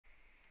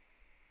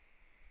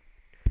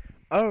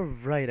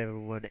Alright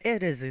everyone,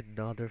 it is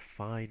another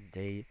fine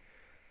day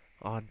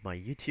on my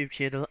YouTube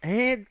channel,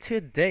 and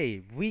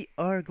today we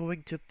are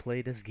going to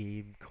play this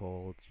game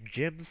called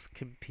Jim's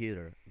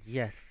Computer.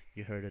 Yes,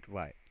 you heard it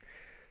right.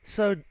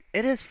 So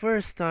it is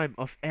first time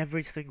of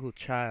every single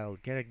child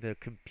getting their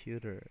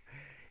computer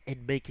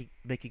and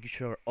making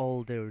sure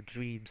all their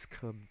dreams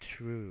come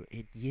true,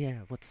 and yeah,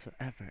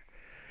 whatsoever.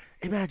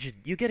 Imagine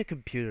you get a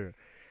computer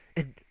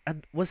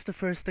and what's the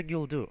first thing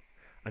you'll do?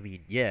 I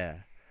mean, yeah,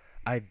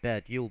 I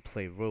bet you'll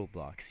play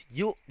Roblox.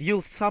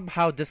 You'll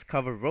somehow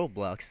discover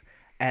Roblox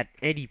at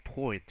any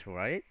point,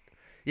 right?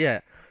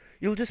 Yeah,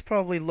 you'll just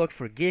probably look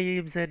for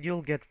games and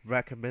you'll get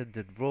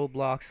recommended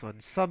Roblox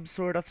on some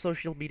sort of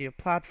social media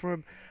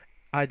platform.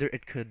 Either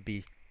it could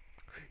be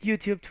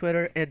YouTube,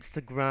 Twitter,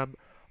 Instagram,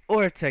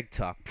 or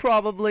TikTok.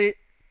 Probably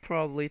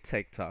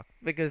TikTok,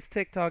 because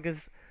TikTok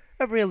is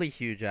a really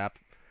huge app.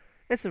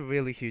 It's a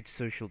really huge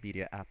social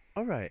media app.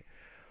 Alright.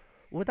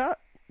 With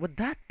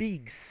that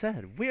being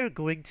said, we are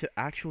going to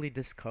actually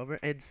discover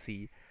and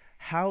see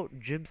how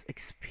Jim's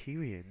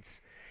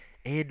experience,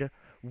 and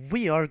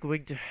we are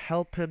going to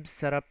help him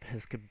set up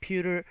his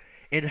computer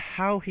and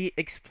how he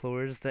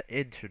explores the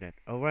internet.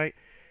 Alright?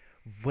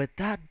 With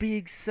that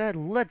being said,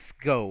 let's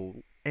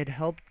go and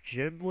help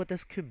Jim with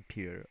his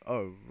computer.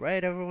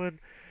 Alright, everyone?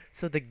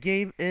 So the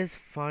game is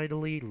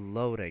finally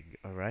loading,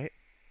 alright?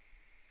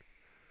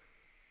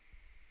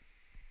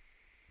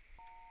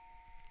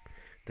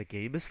 The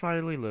game is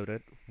finally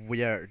loaded.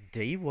 We are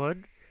day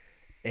one.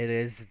 It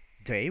is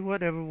day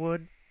one,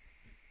 everyone.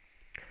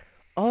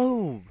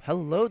 Oh,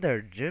 hello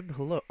there, Jim.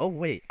 Hello. Oh,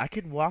 wait, I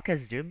can walk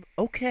as Jim?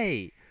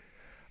 Okay.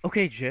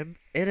 Okay, Jim,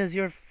 it is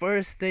your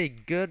first day.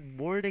 Good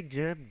morning,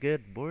 Jim.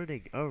 Good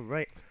morning.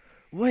 Alright.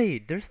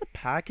 Wait, there's a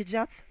package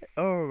outside?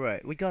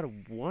 Alright, we got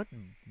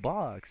one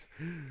box.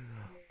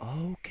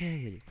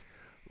 Okay,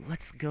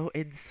 let's go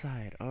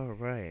inside.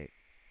 Alright.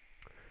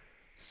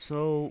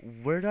 So,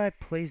 where do I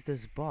place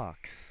this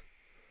box?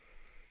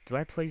 Do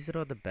I place it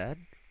on the bed?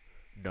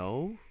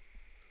 No.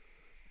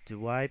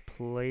 Do I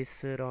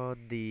place it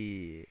on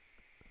the...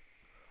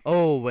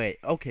 Oh, wait.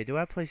 Okay, do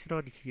I place it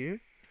on here?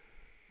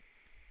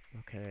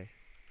 Okay.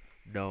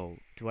 No.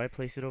 Do I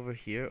place it over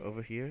here?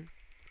 Over here?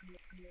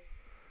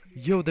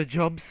 Yo, the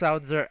jump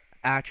sounds are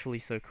actually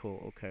so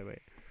cool. Okay,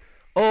 wait.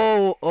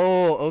 Oh,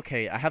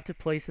 okay. I have to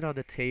place it on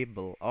the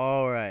table.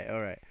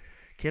 Alright.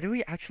 Can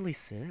we actually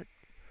sit?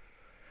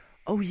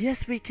 Oh,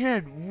 yes, we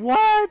can.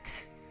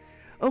 What?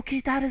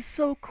 Okay, that is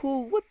so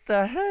cool. What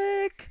the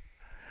heck?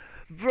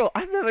 Bro,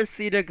 I've never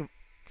seen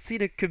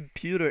a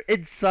computer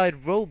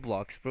inside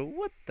Roblox, bro.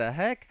 What the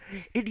heck?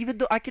 And even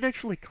though I can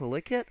actually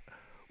click it.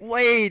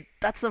 Wait,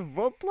 that's a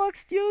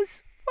Roblox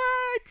news?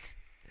 What?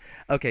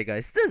 Okay,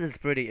 guys, this is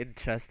pretty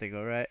interesting,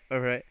 alright.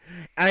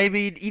 I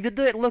mean, even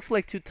though it looks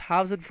like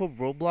 2000 for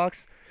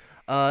Roblox,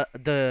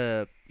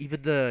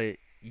 even the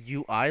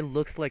UI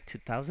looks like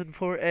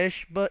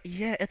 2004-ish, but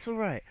yeah, it's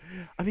alright.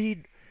 I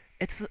mean,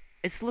 it's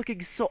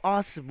looking so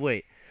awesome.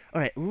 Wait,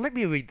 alright, let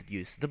me read the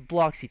news. The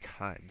Bloxy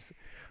Times.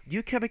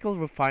 New chemical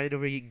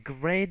refinery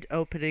grand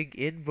opening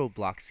in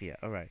Robloxia.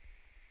 Alright.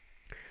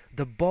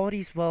 The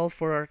body's well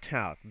for our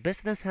town.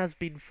 Business has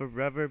been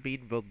forever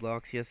been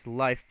Robloxia's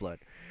lifeblood.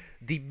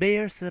 The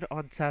mayor said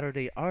on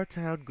Saturday, our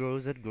town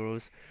grows and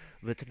grows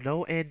with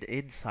no end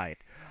in sight.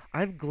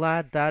 I'm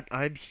glad that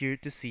I'm here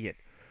to see it.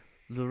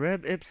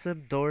 Lorem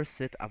ipsum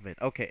dorsit amen.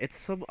 Okay, it's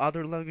some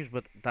other language,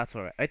 but that's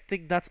alright. I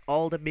think that's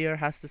all the mayor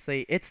has to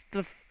say. It's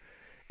the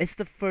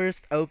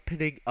first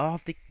opening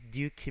of the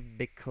new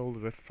chemical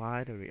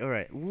refinery.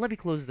 Alright, let me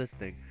close this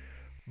thing.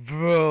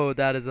 Bro,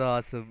 that is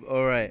awesome.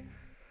 Alright.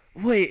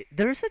 Wait,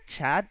 there's a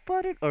chat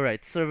button?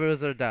 Alright,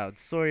 servers are down.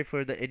 Sorry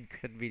for the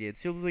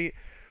inconvenience. You'll be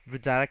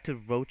redirected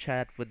to row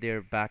chat with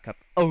their backup.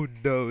 Oh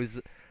no,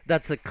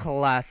 that's a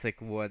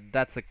classic one.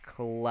 That's a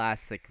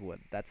classic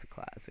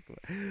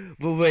one.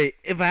 But wait,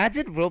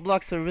 imagine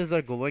Roblox servers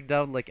are going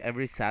down like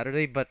every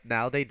Saturday, but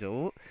now they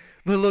don't.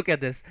 But look at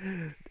this.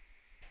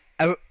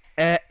 A,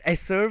 a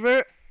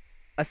server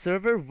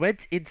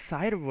went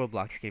inside a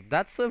Roblox game.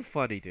 That's so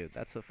funny, dude.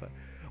 That's so fun.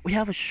 We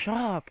have a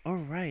shop.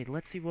 Alright,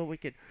 let's see what we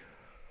can...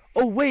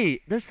 Oh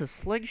wait, there's a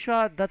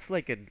slingshot. That's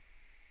like a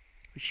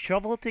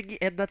shovel thingy,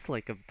 and that's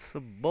like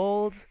some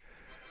molds.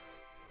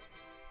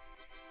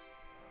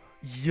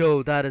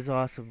 Yo, that is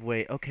awesome.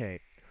 Wait, okay.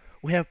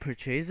 We have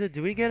purchased it.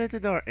 Do we get it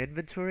in our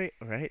inventory?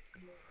 Right?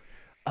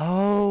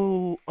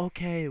 Oh,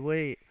 okay,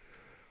 wait.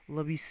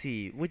 Let me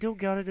see. We don't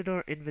got it in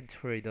our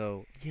inventory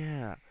though.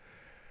 Yeah.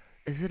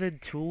 Is it in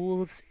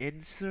tools?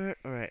 Insert?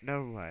 Alright,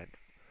 never mind.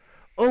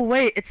 Oh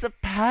wait, it's a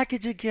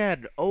package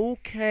again.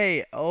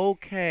 Okay,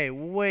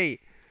 wait.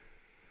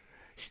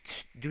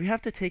 Do we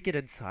have to take it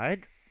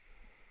inside?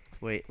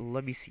 Wait,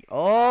 let me see.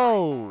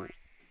 Oh,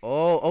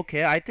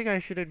 okay. I think I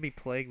shouldn't be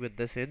playing with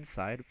this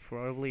inside.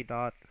 Probably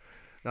not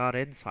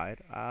inside.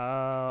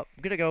 I'm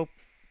gonna go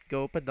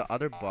open the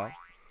other box.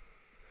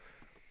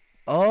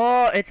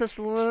 Oh, it's a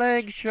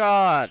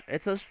slingshot.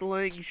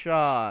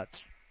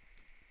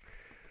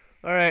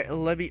 Alright,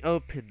 let me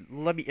open.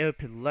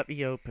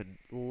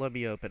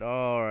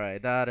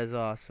 Alright, that is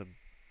awesome.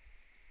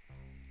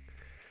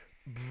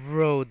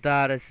 Bro,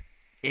 that is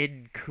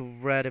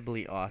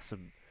incredibly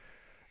awesome.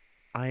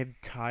 I am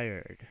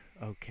tired.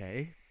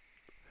 Okay.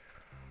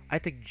 I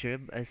think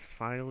Jim is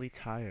finally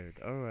tired.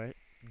 Alright.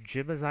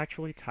 Jim is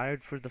actually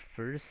tired for the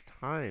first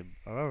time.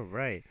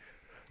 Alright.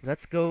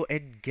 Let's go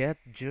and get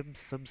Jim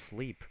some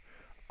sleep.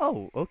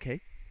 Oh,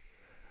 okay.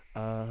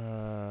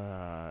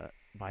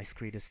 My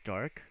screen is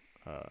dark.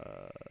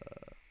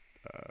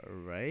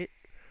 Right.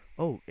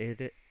 Oh,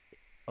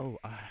 oh,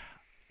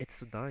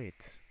 it's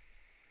night.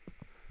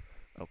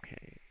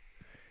 Okay.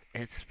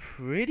 It's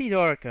pretty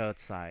dark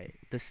outside.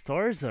 The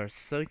stars are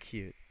so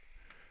cute.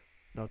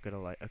 Not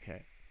gonna lie.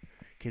 Okay.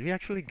 Can we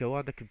actually go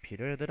on the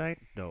computer at the night?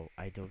 No,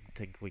 I don't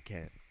think we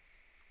can.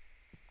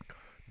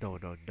 No,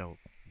 no, no.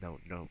 No,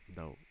 no,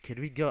 no.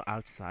 Can we go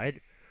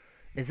outside?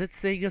 Is it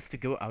saying us to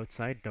go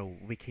outside? No,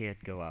 we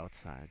can't go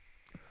outside.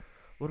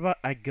 What about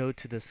I go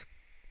to this...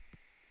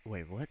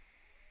 Wait, what?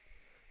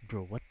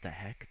 Bro, what the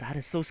heck? That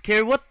is so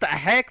scary. What the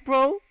heck,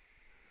 bro?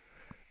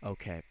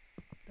 Okay.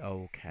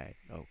 Okay.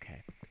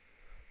 Okay.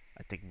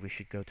 I think we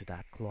should go to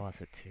that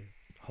closet too.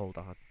 Hold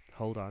on.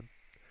 Hold on.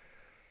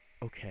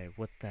 Okay,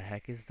 what the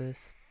heck is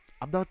this?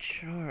 I'm not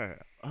sure.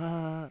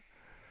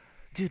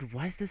 Dude,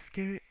 why is this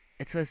scary?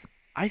 It says,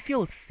 I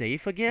feel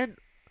safe again?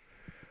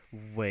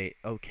 Wait,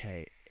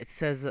 okay. It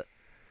says,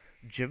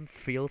 Jim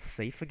feels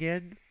safe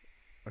again?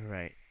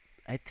 Alright.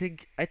 I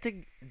think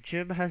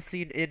Jim has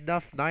seen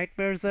enough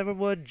nightmares,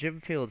 everyone. Jim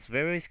feels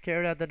very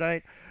scared at the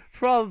night.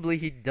 Probably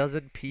he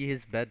doesn't pee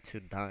his bed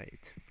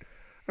tonight.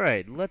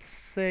 Alright, let's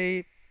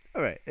say...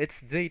 Alright,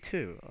 it's day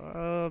 2.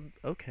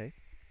 Okay.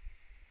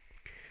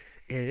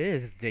 It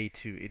is day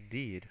 2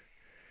 indeed.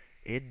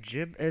 And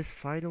Jim is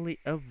finally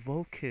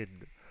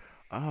awoken.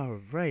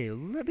 Alright,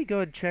 let me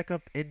go and check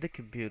up in the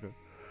computer.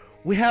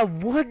 We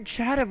have one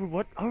chat,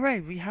 everyone.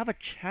 Alright, we have a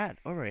chat.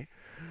 Alright.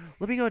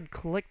 Let me go and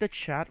click the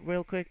chat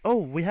real quick. Oh,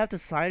 we have to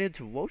sign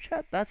into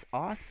WoChat? That's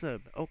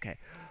awesome. Okay,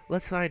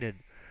 let's sign in.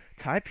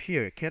 Type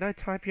here. Can I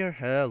type here?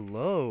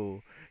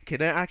 Hello.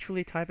 Can I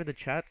actually type in the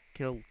chat?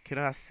 Can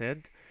I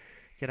send?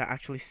 Can I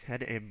actually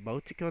send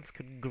emoticons?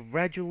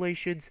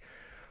 Congratulations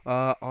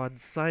on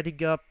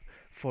signing up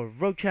for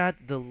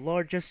WoChat, the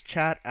largest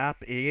chat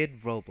app in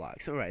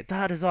Roblox. Alright,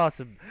 that is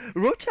awesome.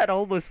 WoChat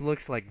almost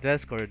looks like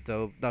Discord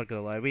though, not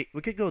gonna lie. We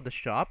could go to the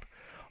shop.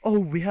 Oh,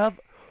 we have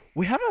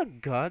a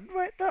gun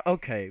right now?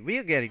 Okay, we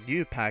are getting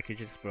new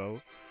packages,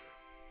 bro.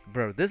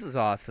 Bro, this is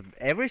awesome.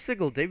 Every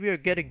single day we are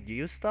getting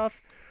new stuff.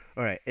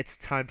 Alright, it's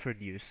time for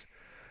news.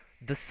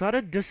 The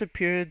sudden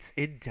disappearance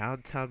in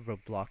downtown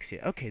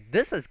Roblox'S. Okay,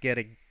 this is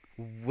getting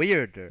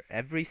weirder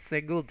every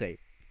single day.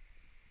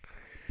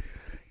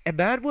 A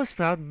man was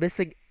found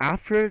missing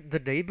after the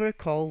neighbor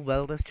called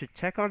wellness to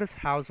check on his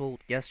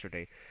household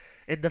yesterday,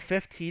 in the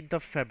 15th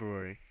of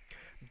February.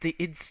 The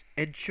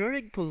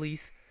ensuing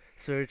police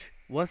search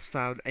was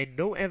found and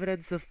no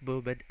evidence of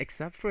movement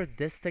except for a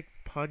distinct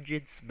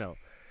pungent smell.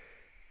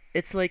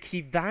 It's like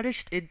he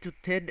vanished into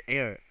thin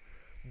air.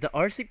 The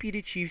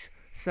RCPD chief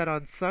said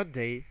on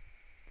Sunday,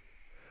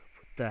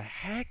 "What the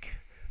heck?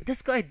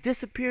 This guy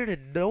disappeared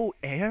in no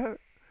air?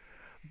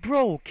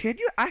 Bro, can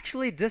you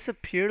actually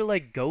disappear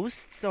like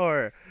ghosts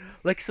or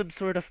like some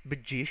sort of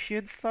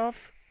magician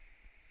stuff?"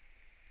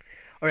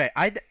 Alright,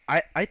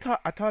 I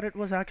thought it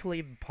was actually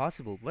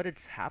impossible, but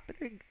it's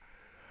happening.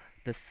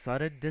 The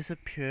sudden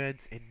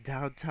disappearance in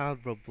downtown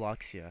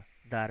Robloxia.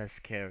 That is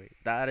scary.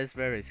 That is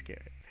very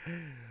scary.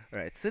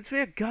 Alright, since we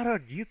have got our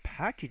new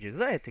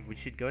packages, I think we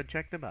should go and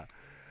check them out.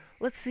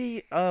 Let's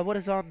see what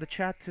is on the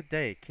chat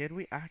today. Can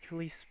we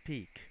actually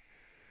speak?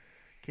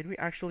 Can we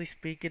actually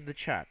speak in the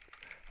chat?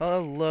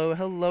 Hello,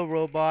 hello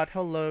robot,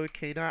 hello.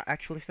 Can I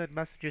actually send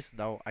messages?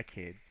 No, I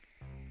can't.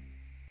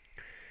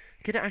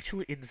 Can I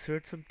actually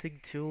insert something?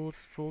 Tools,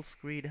 full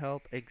screen,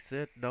 help,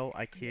 exit? No,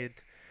 I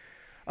can't.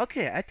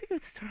 Okay, I think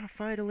it's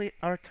finally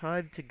our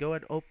time to go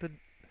and open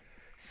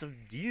some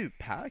new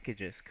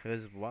packages,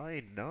 cause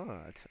why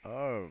not?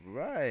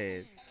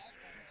 Alright.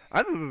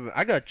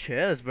 I got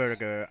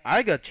cheeseburger.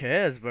 I got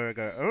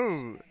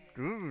cheeseburger.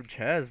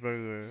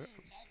 Cheeseburger.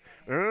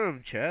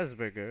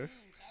 Cheeseburger.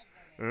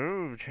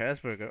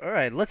 Cheeseburger.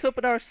 Alright, let's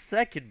open our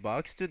second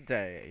box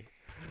today.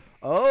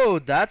 Oh,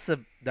 that's a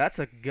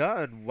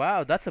gun.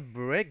 Wow, that's a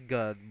brick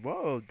gun.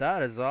 Whoa,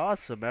 that is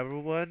awesome,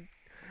 everyone.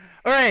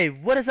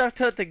 Alright, what is our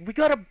third thing? We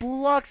got a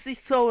Bloxy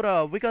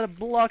soda. We got a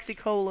Bloxy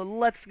cola.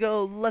 Let's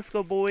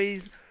go,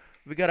 boys.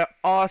 We got an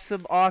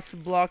awesome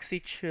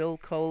Bloxy chill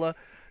cola.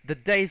 The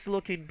day's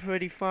looking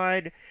pretty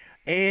fine.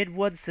 And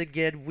once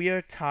again, we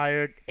are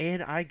tired.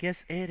 And I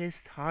guess it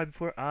is time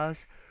for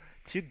us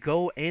to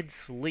go and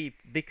sleep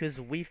because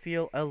we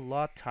feel a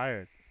lot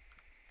tired.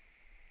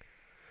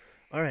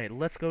 Alright,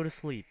 let's go to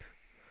sleep.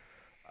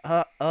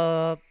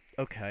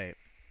 Okay.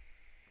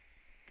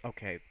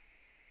 Okay.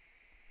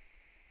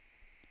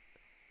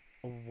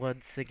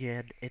 Once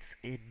again, it's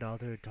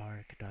another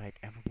dark night,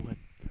 everyone.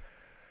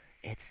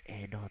 It's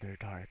another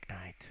dark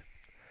night.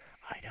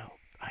 I know.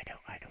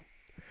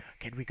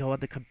 Can we go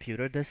on the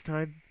computer this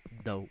time?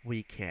 No,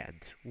 we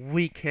can't.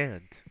 We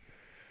can't.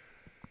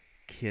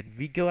 Can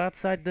we go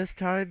outside this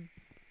time?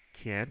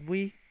 Can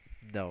we?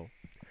 No.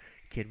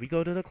 Can we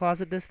go to the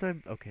closet this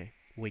time? Okay,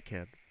 we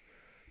can.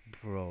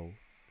 Bro.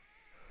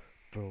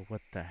 Bro,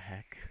 what the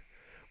heck?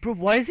 Bro,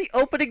 why is he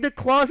opening the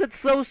closet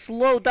so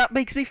slow? That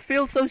makes me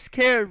feel so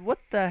scared. What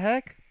the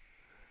heck?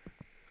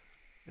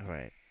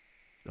 Alright.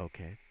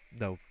 Okay.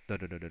 No. No,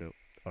 no, no, no, no.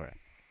 Alright.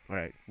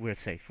 Alright. We're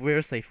safe.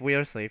 We're safe. We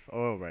are safe.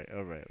 Alright,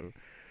 alright.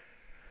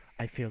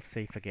 I feel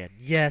safe again.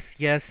 Yes,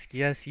 yes,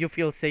 yes. You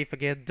feel safe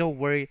again. Don't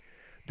worry.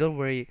 Don't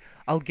worry.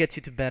 I'll get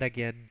you to bed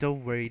again.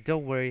 Don't worry.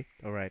 Don't worry.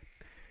 Alright.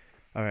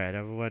 Alright,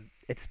 everyone.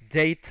 It's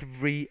day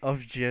 3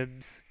 of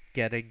Jim's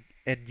getting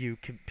a new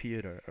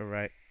computer.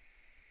 Alright.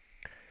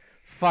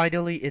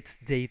 Finally, it's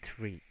day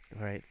 3.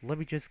 Alright, let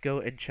me just go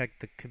and check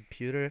the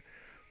computer.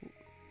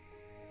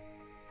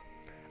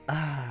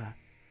 Ah,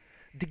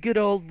 the good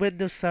old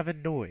Windows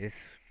 7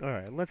 noise.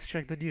 Alright, let's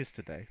check the news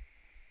today.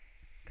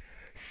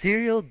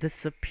 Serial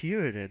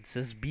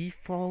disappearances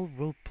befall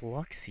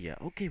Roblox'S.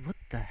 Okay, what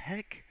the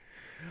heck?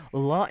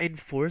 Law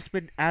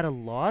enforcement at a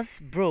loss?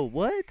 Bro,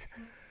 what?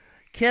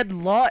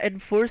 Can law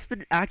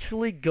enforcement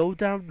actually go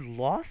down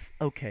loss?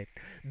 Okay.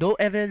 No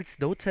evidence,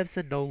 no tips,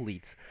 and no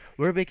leads.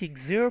 We're making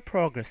zero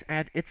progress,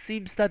 and it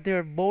seems that there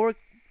are more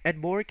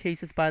and more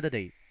cases by the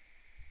day.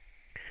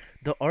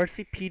 The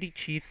RCPD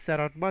chief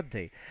said on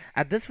Monday.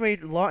 At this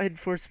rate, law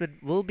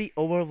enforcement will be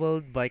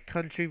overwhelmed by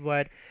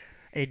countrywide,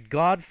 and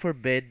God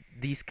forbid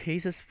these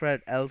cases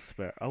spread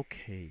elsewhere.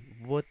 Okay,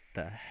 what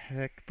the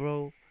heck,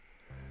 bro?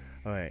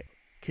 Alright,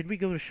 can we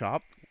go to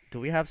shop? Do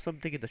we have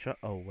something in the shop?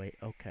 Oh, wait,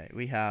 okay.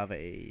 We have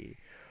a...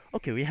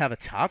 Okay, we have a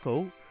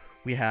taco.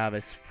 We have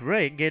a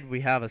spring, and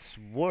we have a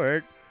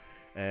sword.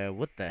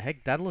 What the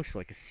heck? That looks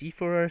like a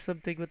C4 or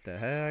something. What the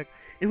heck?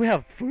 And we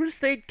have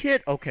first aid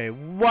kit? Okay,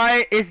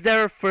 why is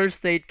there a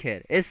first aid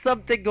kit? Is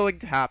something going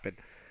to happen?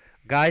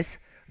 Guys,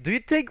 do you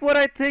think what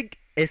I think?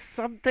 Is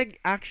something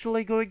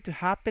actually going to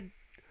happen?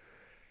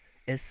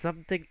 Is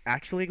something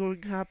actually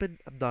going to happen?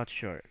 I'm not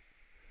sure.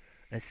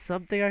 Is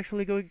something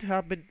actually going to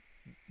happen?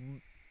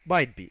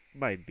 Might be.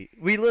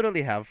 We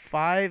literally have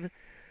 5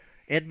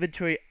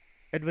 inventory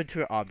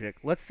object.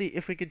 Let's see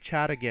if we can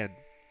chat again.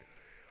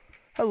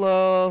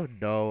 Hello.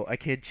 No, I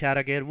can't chat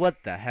again.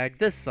 What the heck?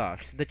 This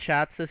sucks. The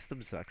chat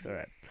system sucks.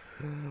 Alright.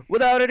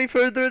 Without any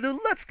further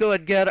ado, let's go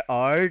and get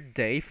our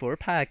day 4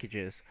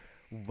 packages.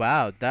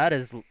 Wow,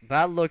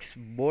 that looks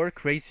more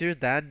crazier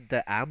than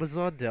the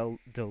Amazon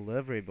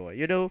delivery boy.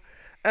 You know,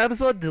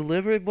 Amazon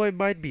delivery boy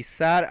might be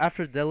sad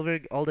after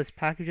delivering all these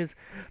packages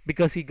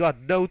because he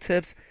got no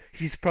tips.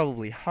 He's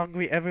probably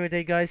hungry every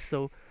day, guys.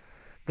 So,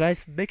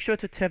 guys, make sure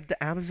to tip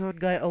the Amazon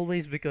guy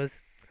always because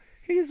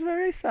he's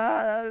very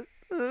sad.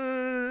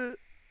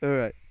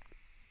 Alright.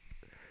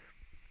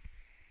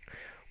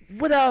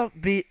 With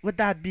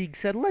that being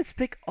said, let's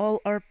pick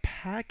all our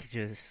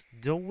packages,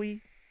 don't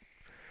we?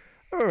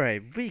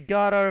 Alright, we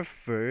got our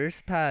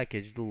first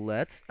package.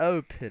 Let's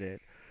open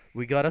it.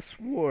 We got a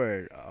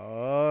sword.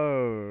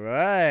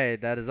 Alright,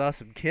 that is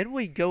awesome. Can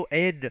we go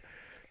and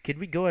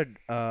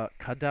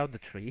cut down the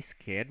trees?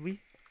 Can we?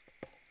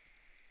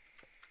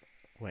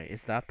 Wait,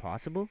 is that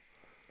possible?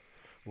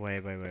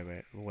 Wait.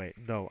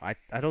 No, I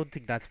don't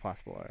think that's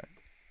possible. Alright.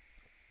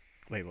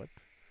 Wait, what?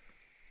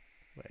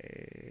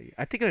 Wait,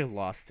 I think I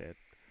lost it.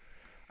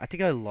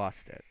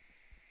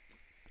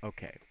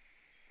 Okay.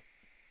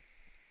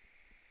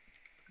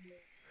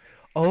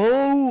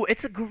 Oh,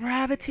 it's a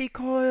gravity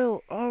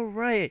coil.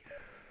 Alright.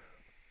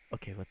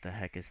 Okay, what the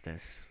heck is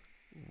this?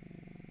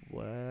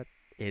 What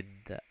in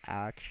the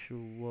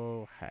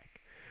actual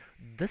heck?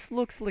 This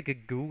looks like a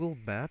Google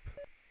map.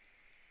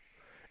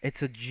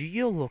 It's a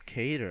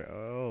geolocator.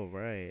 Oh,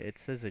 right. It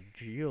says a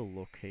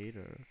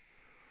geolocator.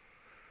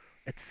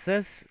 It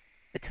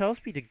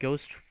tells me to go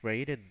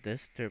straight in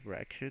this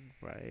direction,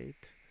 right?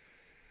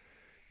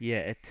 Yeah,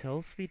 it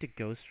tells me to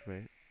go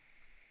straight.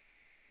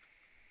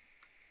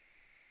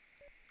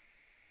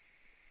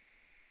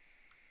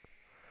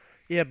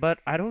 Yeah, but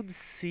I don't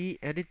see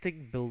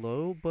anything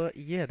below, but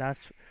yeah,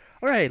 that's...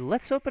 Alright,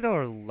 let's open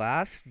our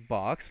last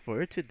box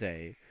for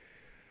today.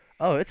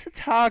 Oh, it's a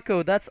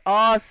taco. That's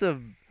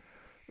awesome.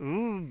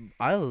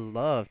 I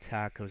love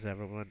tacos,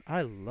 everyone.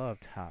 I love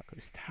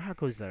tacos.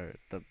 Tacos are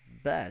the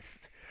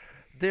best.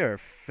 They're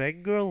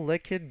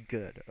finger-licking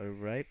good,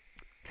 alright?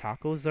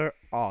 Tacos are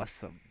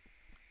awesome.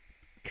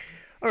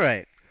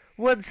 Alright,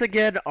 once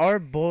again, our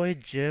boy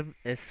Jim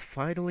is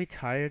finally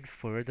tired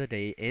for the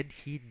day and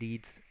he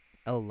needs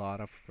a lot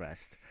of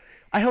rest.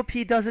 I hope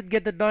he doesn't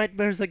get the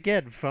nightmares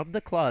again from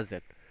the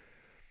closet.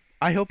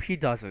 I hope he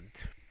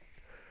doesn't.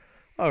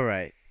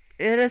 Alright,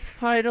 it is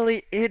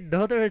finally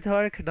another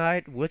dark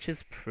night, which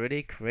is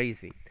pretty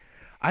crazy.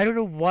 I don't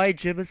know why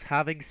Jim is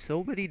having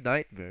so many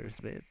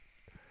nightmares, man.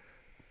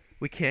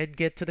 We can't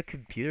get to the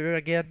computer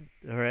again,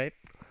 alright?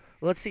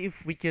 Let's see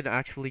if we can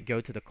actually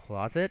go to the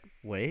closet.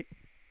 Wait.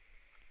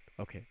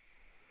 Okay.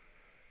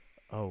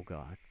 Oh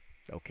god.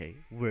 Okay,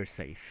 we're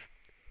safe.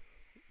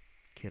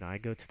 Can I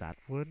go to that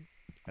one?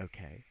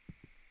 Okay.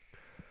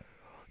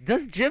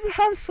 Does Jim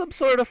have some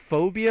sort of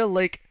phobia?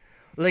 Like,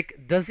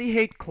 does he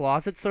hate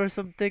closets or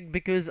something?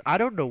 Because I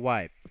don't know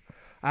why.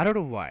 I don't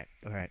know why.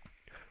 Alright.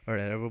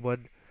 Alright,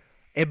 everyone.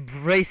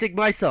 Embracing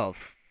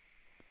myself.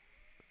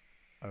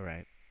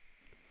 Alright.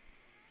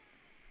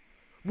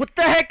 What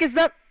the heck is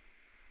that?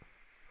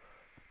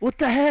 What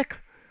the heck?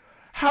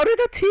 How did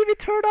the TV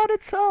turn on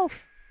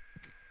itself?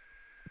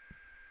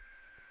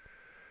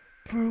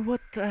 Bro,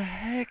 what the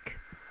heck?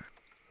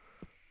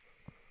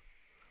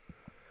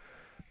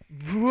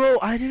 Bro,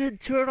 I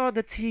didn't turn on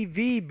the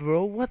TV,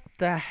 bro. What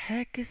the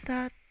heck is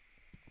that?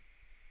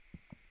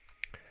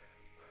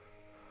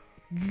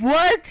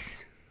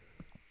 What?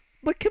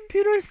 My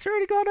computer is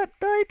turning on at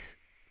night.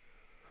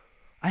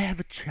 I have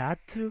a chat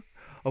too?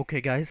 Okay,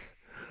 guys.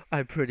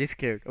 I'm pretty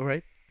scared,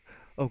 alright?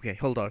 Okay,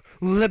 hold on.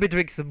 Let me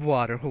drink some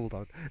water. Hold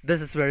on.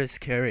 This is very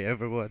scary,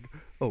 everyone.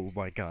 Oh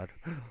my god.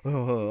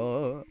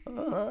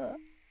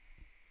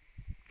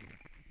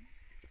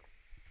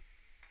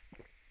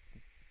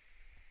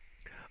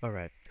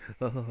 Alright.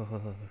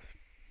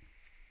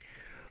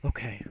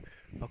 Okay.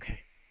 Okay.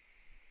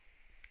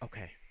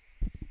 Okay.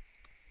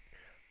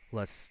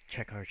 Let's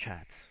check our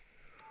chats.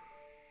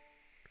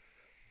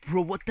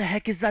 Bro, what the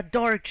heck is that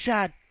dark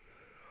chat?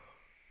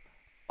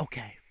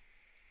 Okay.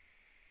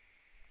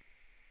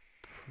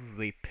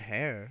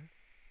 Prepare?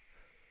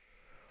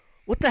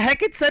 What the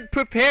heck? It said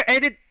prepare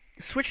and it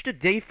switched to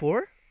day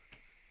 4?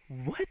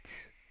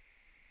 What?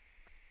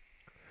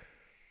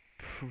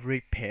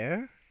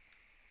 Prepare?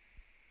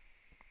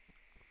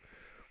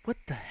 What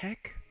the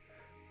heck?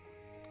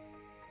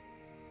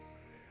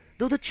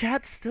 No, the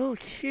chat's still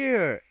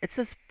here. It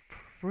says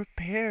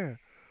prepare.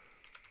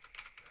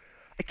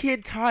 I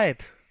can't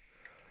type.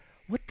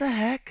 What the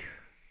heck?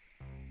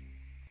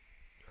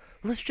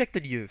 Let's check the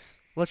news.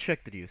 Let's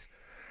check the news.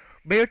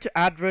 Mayor to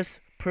address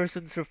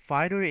person's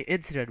refinery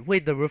incident.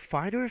 Wait, the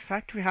refinery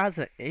factory has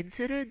an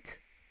incident?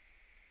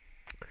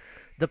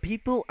 The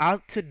people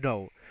out to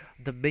know.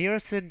 The mayor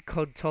said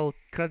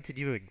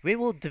continuing. We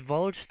will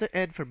divulge the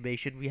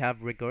information we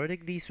have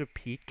regarding these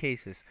repeat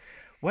cases.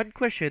 When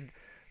questioned,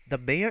 the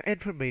mayor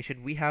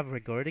information we have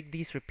regarding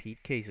these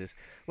repeat cases.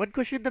 When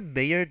questioned, the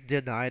mayor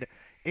denied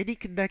any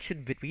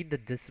connection between the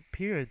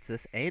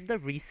disappearances and the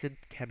recent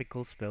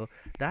chemical spill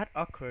that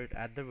occurred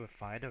at the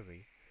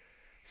refinery.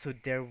 So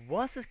there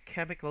was a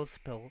chemical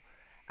spill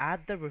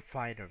at the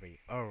refinery.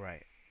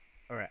 Alright.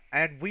 Alright.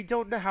 And we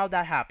don't know how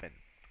that happened.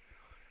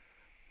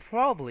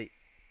 Probably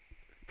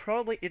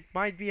it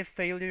might be a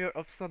failure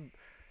of some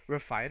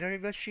refinery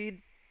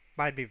machine.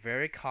 Might be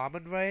very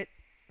common, right?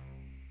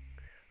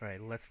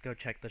 Alright, let's go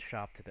check the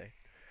shop today.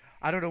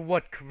 I don't know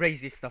what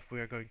crazy stuff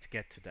we are going to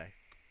get today.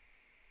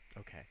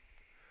 Okay.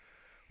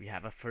 We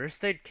have a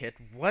first aid kit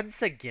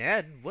once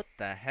again. What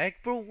the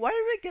heck, bro? Why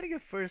are we getting a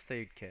first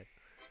aid kit?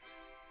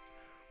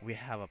 We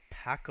have a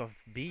pack of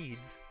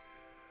beads.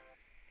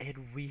 And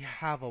we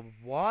have a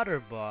water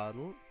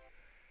bottle.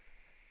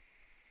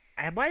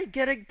 Am I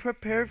getting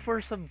prepared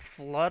for some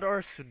flood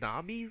or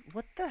tsunami?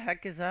 What the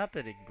heck is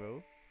happening,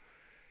 bro?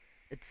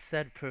 It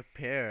said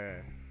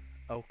prepare.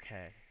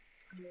 Okay.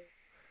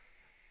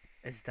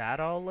 Is that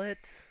all it?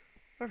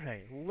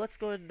 Alright, let's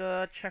go and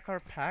check our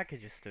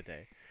packages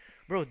today.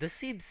 Bro,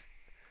 this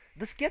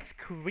gets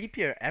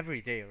creepier every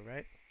day,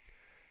 alright?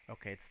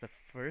 Okay, it's the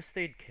first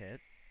aid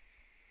kit.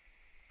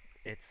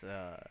 It's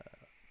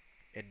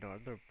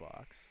another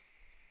box.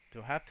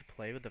 Do I have to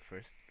play with the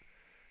first?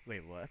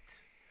 Wait, what?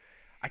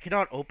 I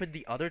cannot open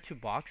the other 2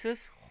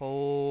 boxes?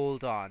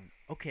 Hold on.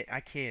 Okay,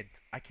 I can't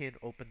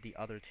open the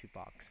other 2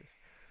 boxes.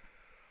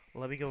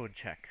 Let me go and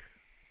check.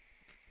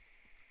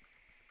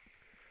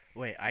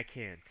 Wait, I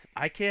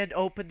can't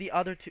open the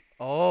other 2.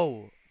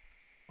 Oh.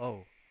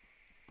 Oh.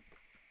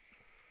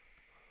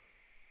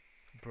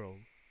 Bro.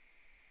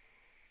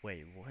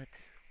 Wait, what?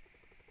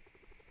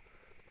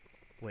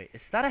 Wait,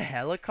 is that a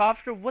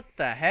helicopter? What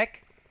the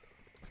heck?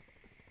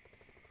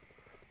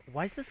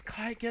 Why is the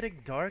sky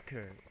getting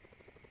darker?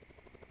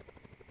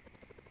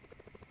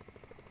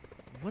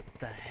 What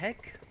the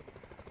heck?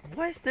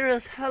 Why is there a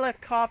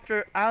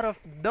helicopter out of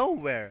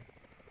nowhere?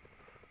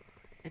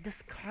 And the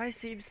sky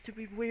seems to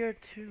be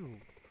weird too.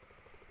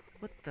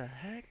 What the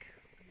heck?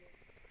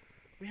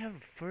 We have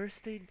a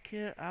first aid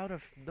kit out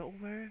of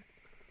nowhere?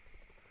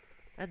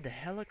 And the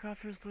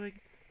helicopter's going...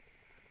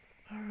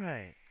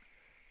 Alright.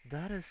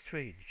 That is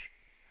strange.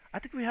 I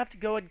think we have to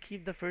go and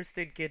keep the first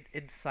aid kit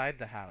inside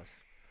the house.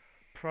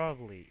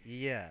 Probably,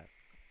 yeah.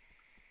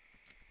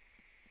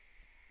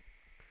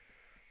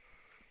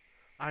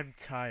 I'm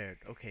tired.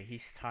 Okay,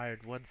 he's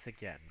tired once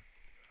again.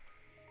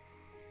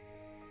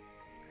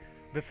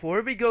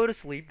 Before we go to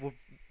sleep,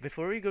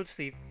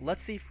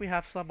 let's see if we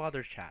have some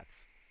other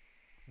chats.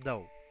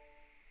 No.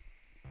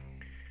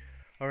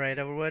 Alright,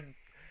 everyone.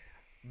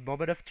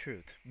 Moment of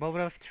truth.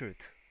 Moment of truth.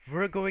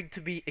 We're going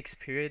to be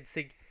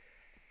experiencing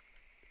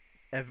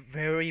a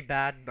very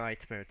bad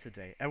nightmare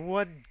today.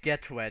 Everyone,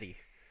 get ready.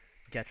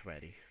 Get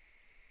ready.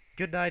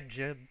 Good night,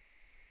 Jim.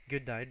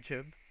 Good night,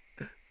 Jim.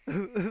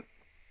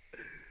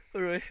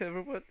 Alright,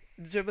 everyone.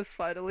 Jim has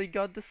finally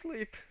gone to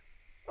sleep.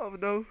 Oh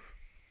no.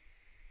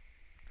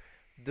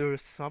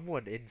 There's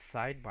someone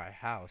inside my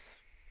house.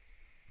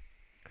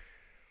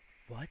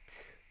 What?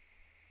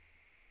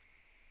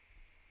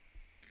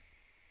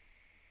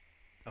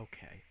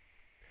 Okay.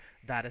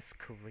 That is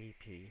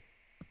creepy.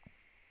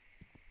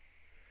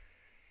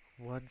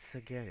 Once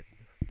again,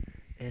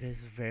 it is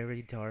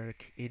very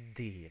dark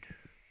indeed.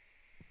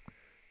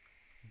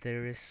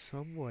 There is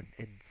someone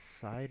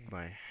inside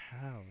my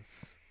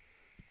house.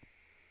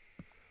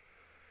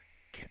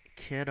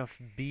 Can of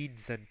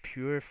beans and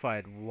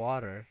purified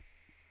water.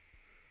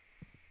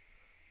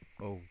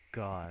 Oh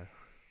god.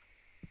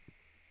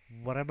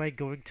 What am I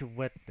going to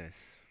witness?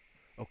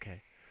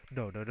 Okay.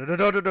 No, no, no, no,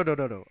 no, no, no, no,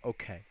 no, no.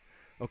 Okay.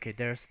 Okay,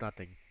 there's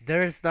nothing.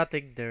 There is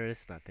nothing. There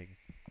is nothing.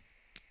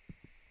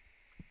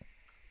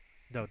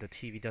 No, the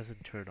TV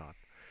doesn't turn on.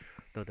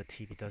 No, the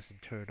TV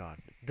doesn't turn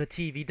on. The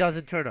TV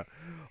doesn't turn on.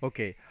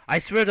 Okay, I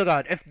swear to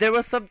God, if there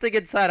was something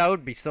inside, I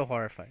would be so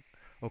horrified.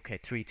 Okay,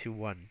 3, 2,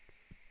 1.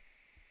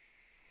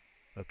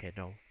 Okay,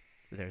 no.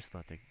 There's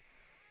nothing.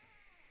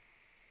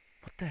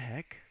 What the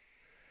heck?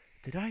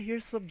 Did I hear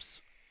some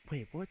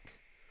wait, what?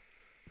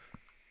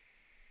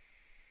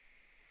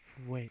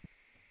 Wait.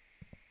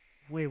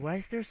 Wait, why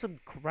is there some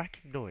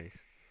cracking noise?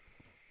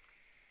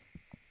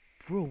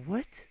 Bro,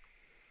 what?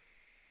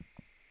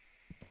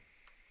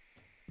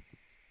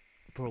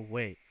 Bro,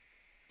 wait.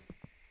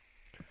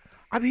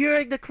 I'm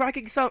hearing the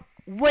cracking sound.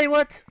 Wait,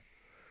 what?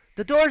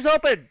 The door's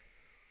open!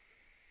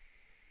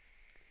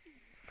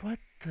 What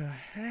the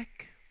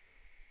heck?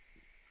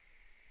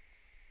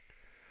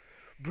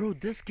 Bro,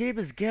 this game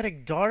is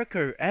getting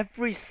darker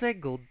every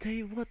single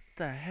day. What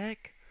the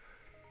heck?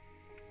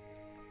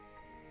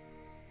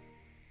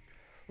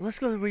 Let's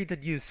go read the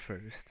news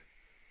first.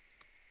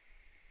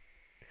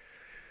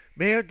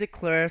 Mayor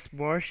declares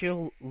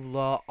martial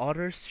law,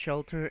 orders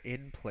shelter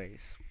in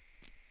place.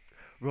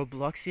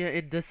 Roblox'S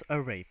in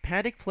disarray.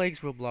 Panic plagues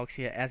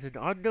Roblox'S as an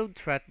unknown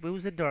threat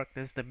moves in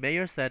darkness. The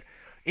mayor said,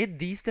 "In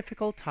these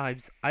difficult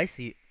times, I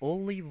see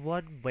only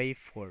one way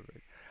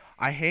forward.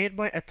 I hand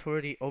my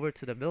authority over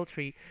to the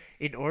military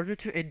in order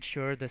to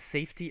ensure the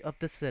safety of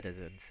the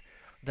citizens."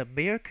 The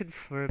mayor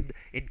confirmed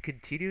and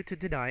continued to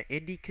deny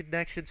any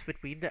connections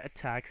between the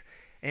attacks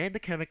and the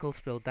chemical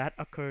spill that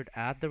occurred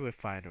at the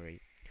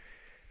refinery.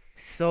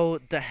 So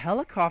the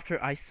helicopter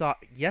I saw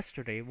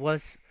yesterday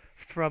was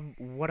from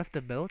one of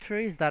the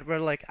militaries that were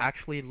like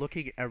actually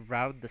looking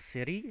around the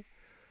city.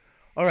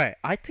 Alright,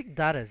 I think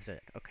that is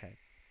it. Okay.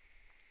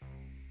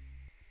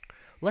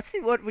 Let's see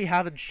what we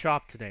have in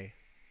shop today.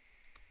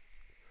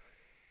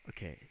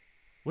 Okay.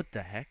 What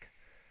the heck?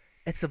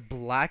 It's a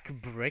black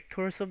brick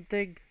or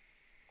something?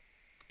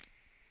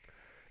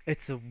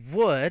 It's a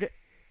wood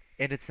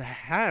and it's a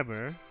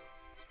hammer.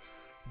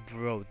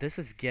 Bro, this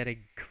is getting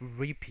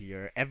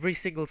creepier every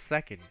single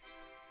second.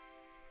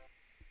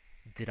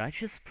 Did I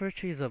just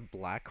purchase a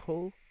black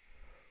hole?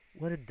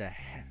 What in the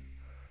heck?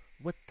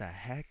 What the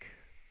heck?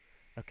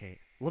 Okay,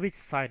 let me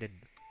sign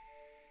in.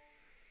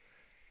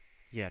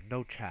 Yeah,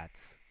 no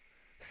chats.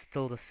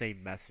 Still the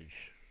same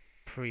message.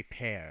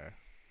 Prepare.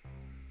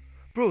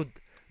 Bro,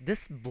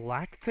 this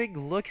black thing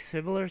looks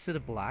similar to the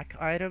black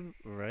item,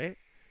 right?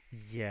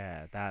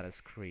 Yeah, that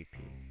is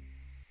creepy.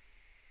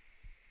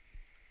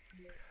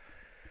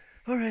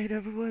 Alright,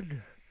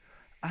 everyone.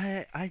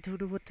 I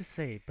don't know what to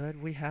say, but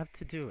we have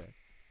to do it.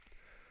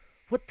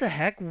 What the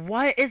heck?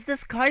 Why is the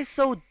sky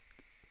so...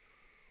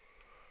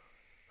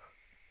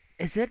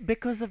 Is it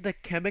because of the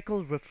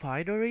chemical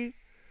refinery?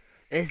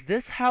 Is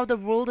this how the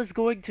world is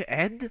going to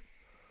end?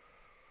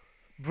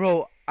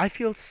 Bro, I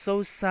feel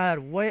so sad.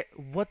 What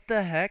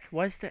the heck?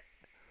 Why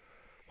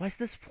is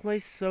this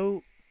place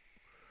so...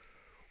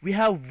 We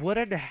have wood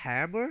and a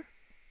hammer?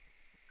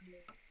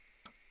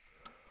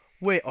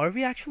 Wait, are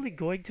we actually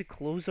going to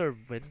close our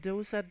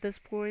windows at this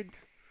point?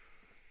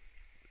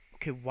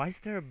 Okay, why is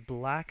there a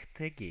black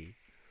thingy?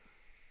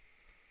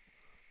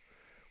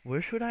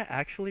 Where should I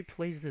actually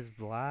place this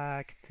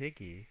black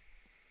thingy?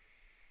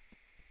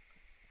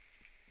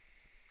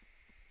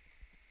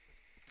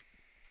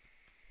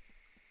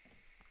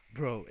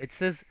 Bro, it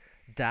says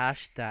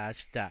dash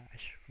dash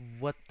dash.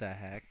 What the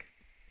heck?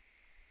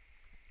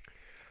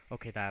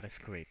 Okay, that is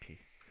creepy.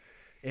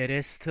 It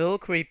is still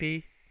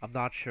creepy. I'm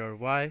not sure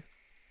why.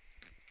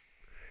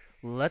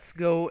 Let's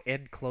go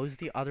and close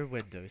the other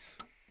windows.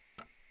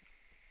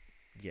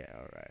 Yeah,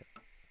 alright.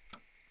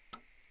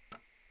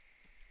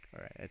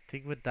 Alright, I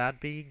think with that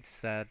being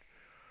said,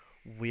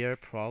 we are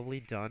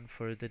probably done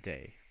for the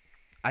day.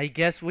 I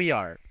guess we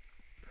are.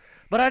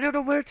 But I don't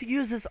know where to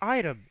use this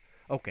item.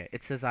 Okay,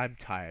 it says I'm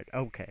tired.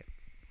 Okay.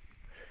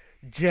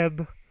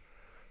 Jim.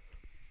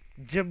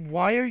 Jim,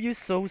 why are you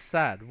so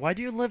sad? Why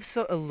do you live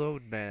so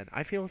alone, man?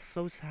 I feel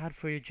so sad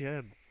for you,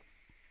 Jim.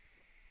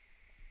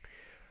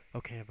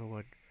 Okay,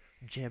 everyone.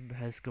 Jim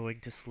is going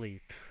to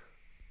sleep.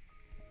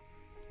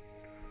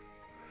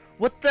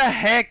 What the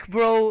heck,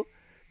 bro?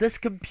 This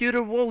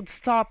computer won't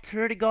stop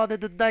turning on in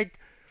the night.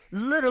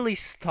 Literally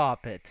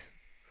stop it.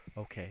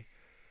 Okay.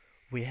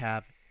 We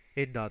have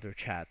another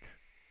chat.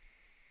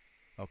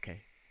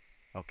 Okay.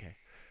 Okay.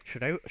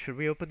 Should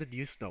we open the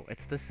news? No,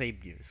 it's the same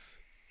news.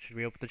 Should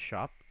we open the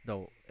shop?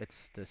 No,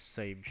 it's the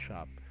same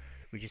shop.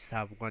 We just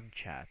have one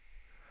chat.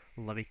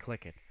 Let me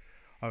click it.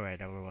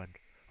 Alright, everyone.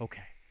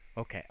 Okay.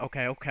 Okay.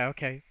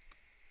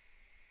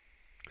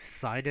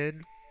 Sign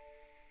in.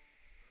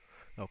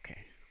 Okay.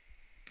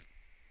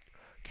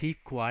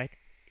 Keep quiet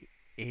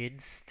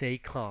and stay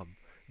calm.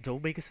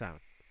 Don't make a sound.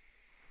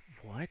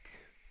 What?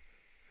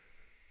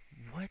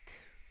 What?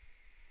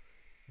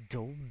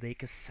 Don't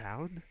make a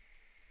sound?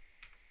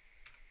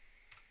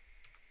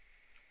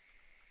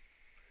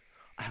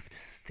 I have to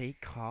stay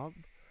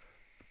calm?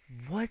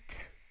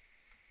 What?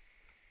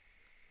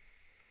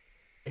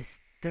 Is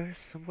there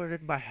someone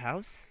in my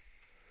house?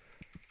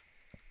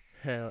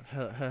 Hello?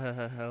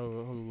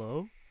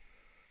 Hello?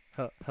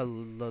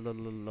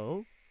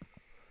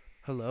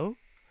 Hello?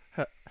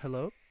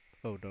 Hello?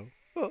 Oh no.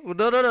 Oh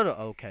no no no no.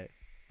 Okay.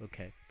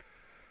 Okay.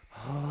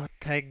 Oh,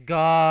 thank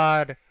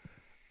God.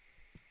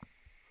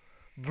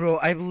 Bro,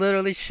 I'm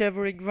literally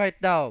shivering right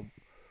now.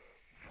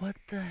 What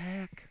the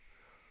heck?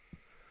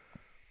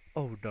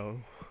 Oh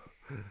no.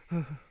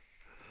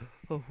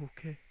 Oh,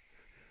 okay.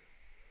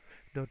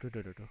 No, no,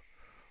 no, no, no.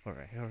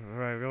 Alright,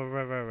 alright,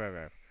 alright,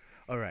 alright,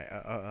 alright. Alright,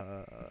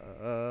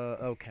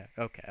 okay,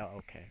 okay,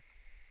 okay.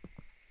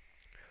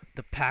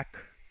 The pack.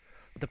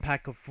 The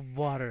pack of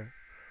water.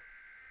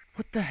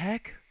 What the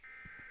heck?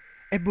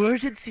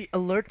 Emergency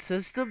alert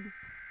system?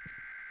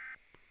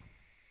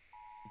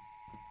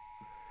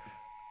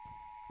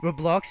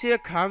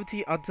 Robloxia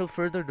County until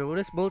further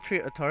notice.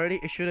 Military authority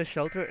issued a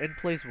shelter in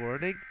place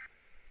warning.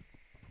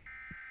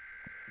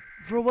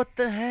 Bro, what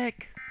the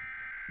heck?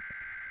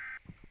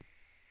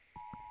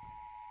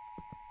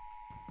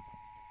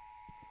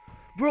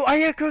 Bro, I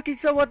hear cooking,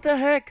 so what the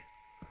heck?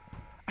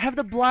 I have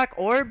the black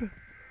orb.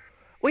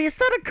 Wait, is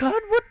that a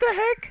gun? What the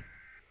heck?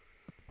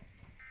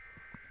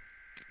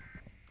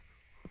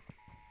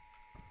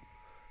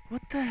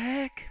 What the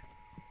heck?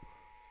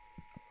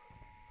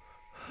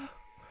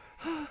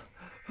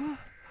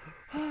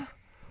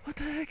 What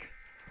the heck?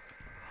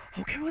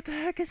 Okay, what the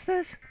heck is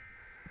this?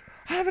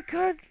 I have a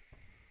gun.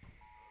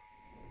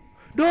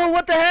 No,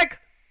 what the heck?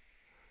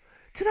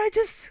 Did I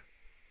just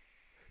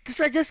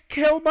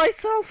kill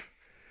myself?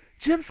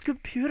 Jim's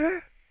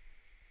computer?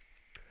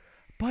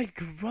 By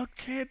Grug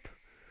Chip?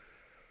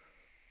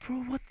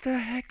 Bro, what the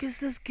heck is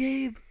this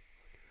game?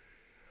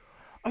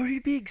 Are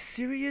you being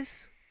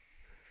serious?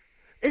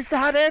 Is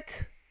that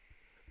it?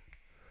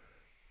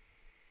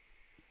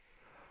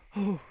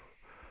 Oh,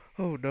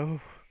 oh no.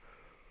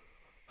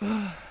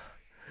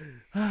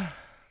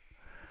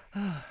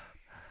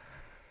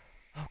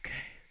 Okay.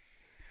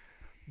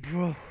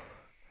 Bro.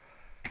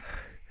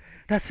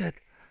 That's it.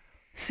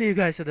 See you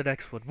guys in the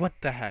next one. What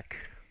the heck?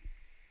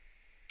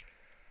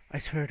 I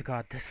swear to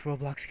God, this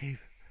Roblox game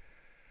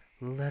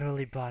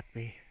literally bought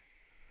me.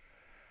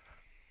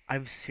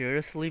 I'm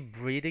seriously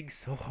breathing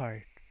so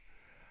hard.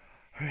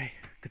 Alright,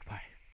 goodbye.